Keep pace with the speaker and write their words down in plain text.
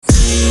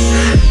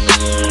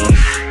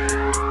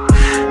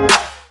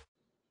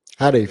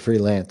Howdy,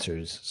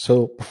 freelancers.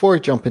 So, before I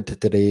jump into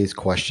today's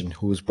question,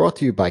 who was brought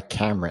to you by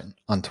Cameron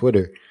on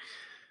Twitter,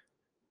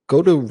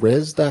 go to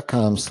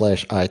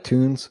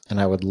res.com/iTunes,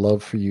 and I would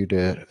love for you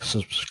to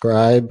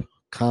subscribe,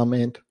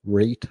 comment,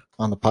 rate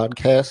on the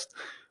podcast.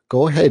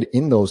 Go ahead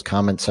in those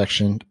comment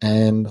section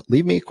and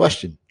leave me a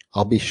question.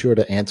 I'll be sure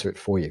to answer it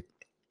for you.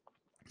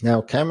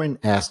 Now, Cameron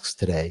asks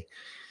today,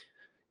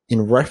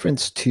 in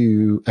reference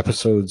to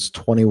episodes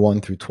 21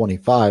 through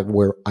 25,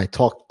 where I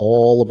talked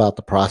all about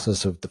the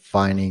process of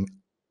defining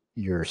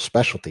your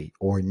specialty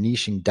or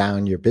niching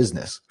down your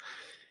business.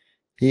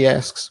 He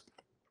asks,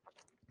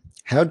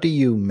 how do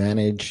you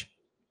manage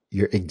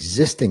your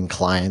existing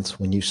clients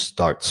when you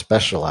start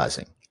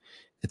specializing?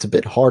 It's a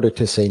bit harder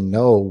to say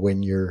no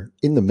when you're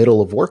in the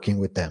middle of working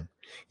with them.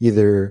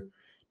 Do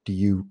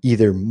you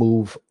either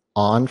move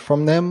on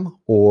from them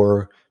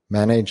or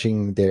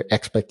managing their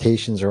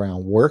expectations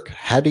around work?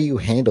 How do you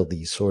handle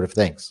these sort of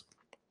things?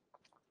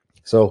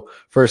 So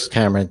first,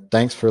 Cameron,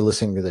 thanks for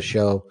listening to the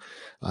show.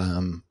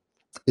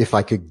 If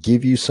I could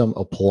give you some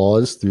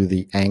applause through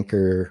the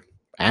Anchor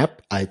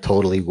app, I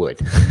totally would.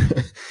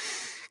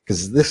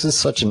 Because this is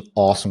such an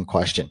awesome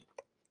question.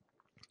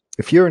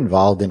 If you're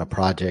involved in a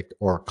project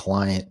or a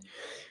client,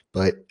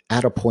 but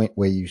at a point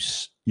where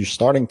you're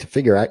starting to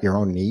figure out your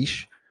own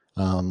niche,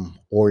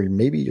 or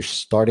maybe you're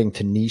starting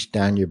to niche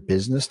down your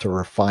business to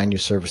refine your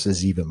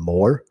services even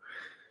more,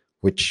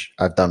 which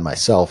I've done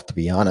myself, to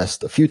be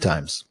honest, a few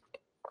times.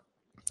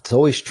 It's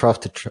always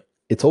tough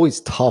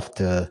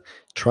to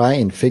try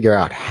and figure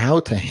out how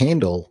to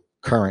handle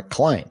current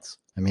clients.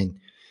 I mean,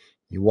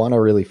 you want to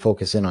really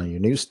focus in on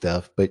your new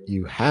stuff, but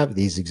you have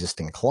these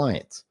existing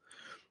clients.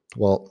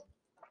 Well,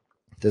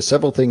 there's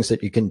several things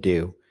that you can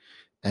do,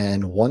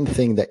 and one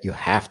thing that you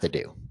have to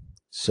do.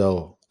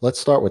 So let's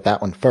start with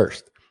that one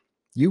first.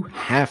 You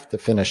have to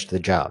finish the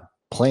job,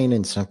 plain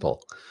and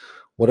simple.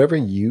 Whatever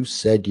you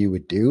said you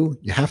would do,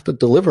 you have to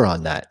deliver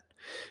on that.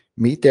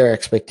 Meet their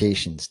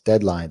expectations,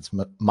 deadlines,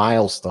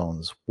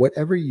 milestones,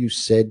 whatever you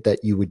said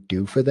that you would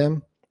do for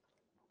them,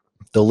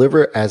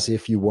 deliver as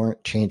if you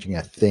weren't changing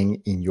a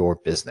thing in your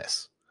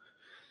business.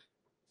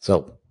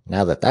 So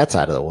now that that's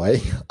out of the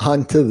way,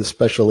 on to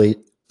the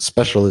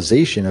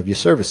specialization of your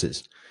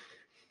services.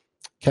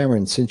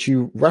 Cameron, since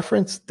you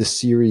referenced the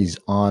series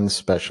on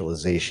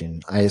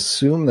specialization, I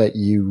assume that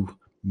you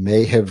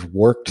may have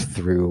worked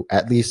through,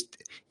 at least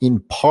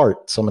in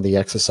part, some of the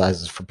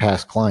exercises for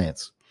past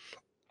clients.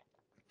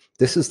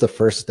 This is the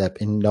first step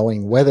in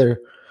knowing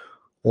whether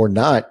or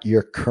not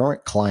your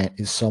current client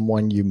is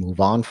someone you move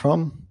on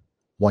from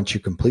once you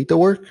complete the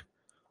work,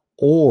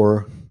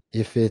 or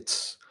if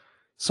it's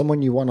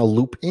someone you want to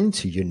loop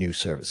into your new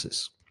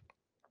services.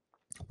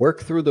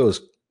 Work through those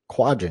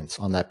quadrants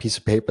on that piece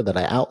of paper that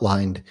I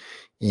outlined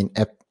in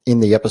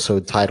the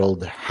episode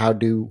titled How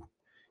Do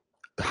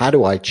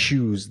I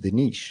Choose the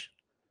Niche?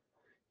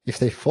 If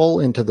they fall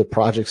into the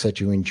projects that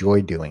you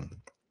enjoy doing,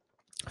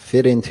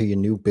 fit into your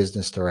new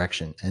business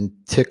direction, and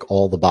tick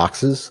all the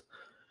boxes,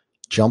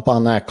 jump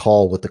on that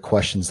call with the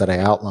questions that I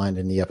outlined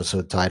in the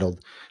episode titled,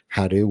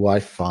 How Do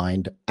I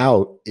Find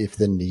Out If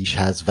the Niche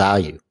Has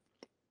Value?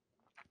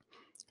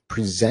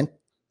 Present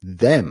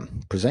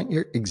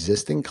your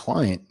existing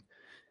client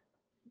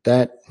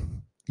that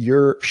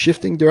you're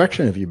shifting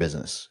direction of your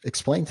business.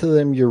 Explain to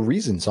them your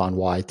reasons on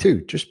why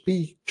too. Just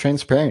be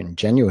transparent and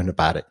genuine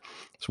about it.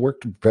 It's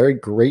worked very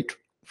great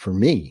for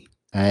me.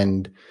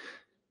 And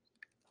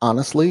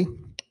honestly,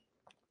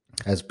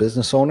 as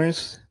business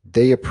owners,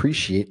 they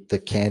appreciate the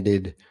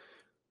candid,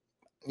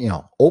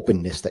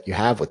 openness that you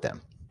have with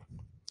them.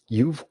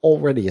 You've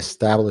already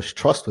established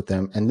trust with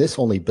them, and this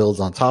only builds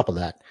on top of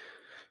that.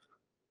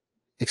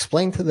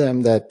 Explain to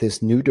them that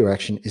this new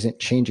direction isn't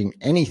changing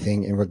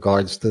anything in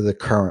regards to the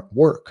current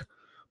work,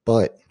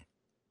 but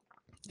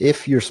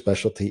if your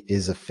specialty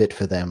is a fit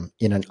for them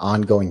in an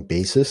ongoing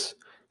basis,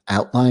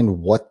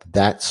 outline what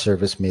that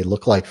service may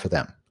look like for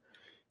them.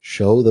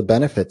 Show the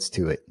benefits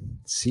to it.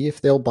 See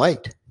if they'll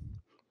bite.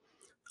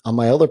 On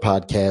my other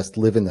podcast,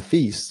 Live in the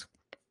Feast,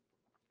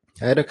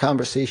 I had a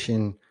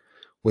conversation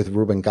with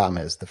Ruben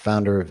Gomez, the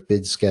founder of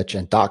BidSketch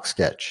and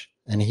DocSketch,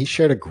 and he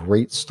shared a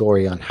great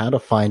story on how to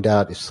find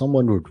out if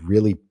someone would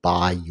really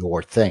buy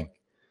your thing.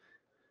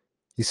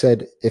 He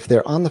said, if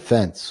they're on the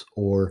fence,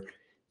 or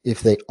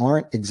if they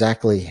aren't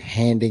exactly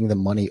handing the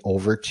money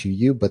over to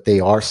you, but they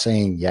are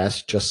saying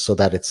yes, just so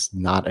that it's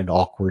not an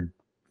awkward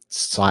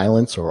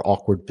silence or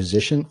awkward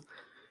position,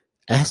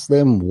 ask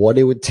them what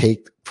it would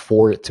take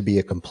for it to be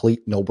a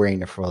complete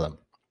no-brainer for them.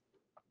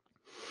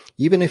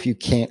 Even if you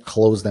can't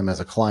close them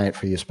as a client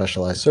for your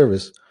specialized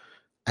service,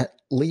 at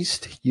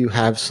least you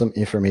have some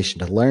information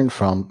to learn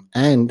from.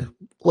 And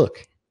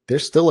look, they're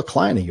still a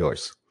client of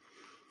yours.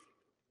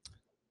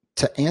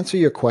 To answer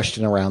your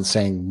question around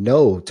saying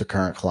no to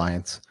current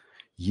clients,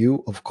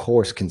 you, of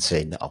course, can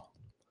say no.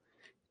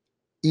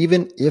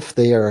 Even if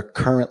they are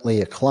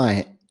currently a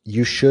client,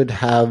 you should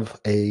have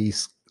a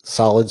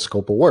solid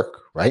scope of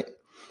work, right?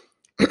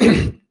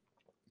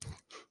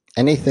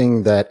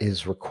 Anything that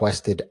is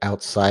requested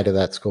outside of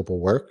that scope of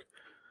work,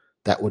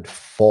 that would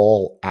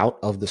fall out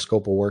of the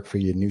scope of work for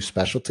your new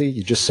specialty,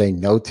 you just say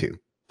no to,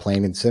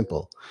 plain and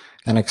simple,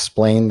 and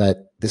explain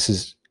that this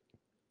is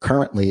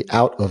currently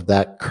out of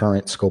that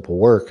current scope of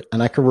work,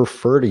 and I can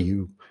refer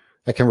you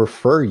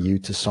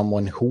to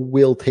someone who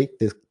will take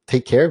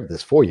care of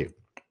this for you.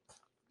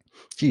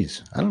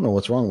 Geez, I don't know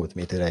what's wrong with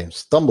me today. I'm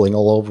stumbling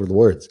all over the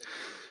words.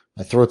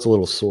 My throat's a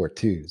little sore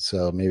too,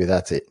 so maybe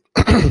that's it.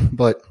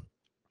 But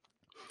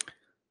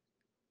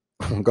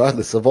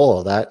regardless of all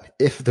of that,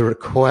 if the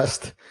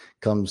request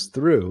comes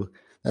through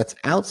that's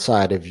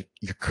outside of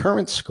your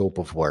current scope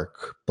of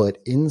work, but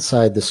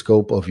inside the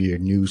scope of your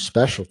new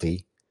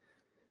specialty,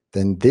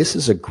 then this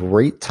is a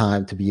great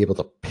time to be able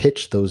to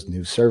pitch those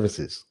new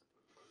services.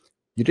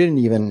 You didn't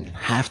even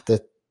have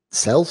to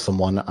sell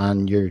someone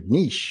on your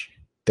niche.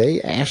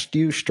 They asked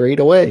you straight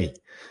away.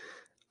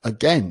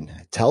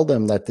 Again, tell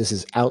them that this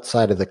is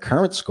outside of the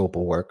current scope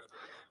of work,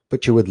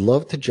 but you would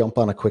love to jump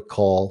on a quick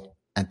call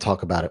and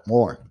talk about it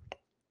more.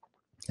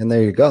 And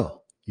there you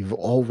go. You've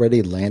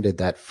already landed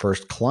that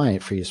first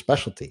client for your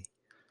specialty.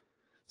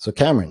 So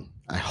Cameron,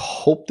 I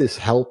hope this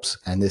helps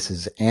and this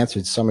has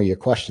answered some of your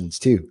questions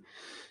too.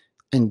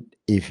 And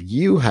if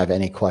you have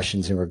any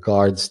questions in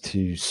regards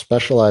to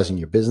specializing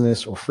your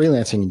business or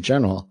freelancing in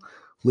general,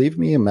 leave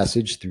me a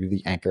message through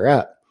the Anchor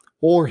app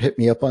or hit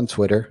me up on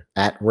Twitter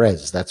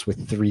 @Rez. That's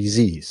with 3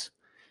 Z's.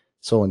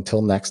 So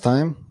until next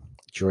time,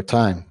 it's your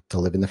time to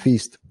live in the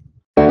feast.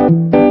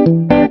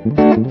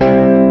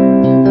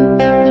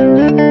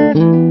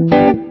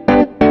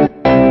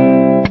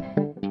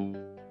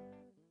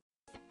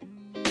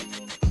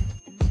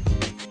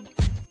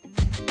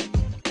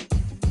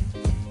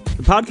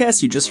 The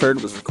podcast you just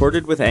heard was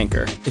recorded with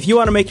Anchor. If you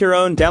want to make your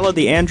own, download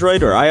the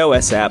Android or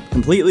iOS app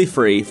completely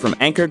free from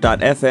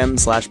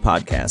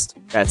anchor.fm/podcast.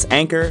 That's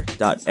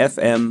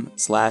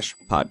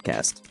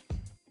anchor.fm/podcast.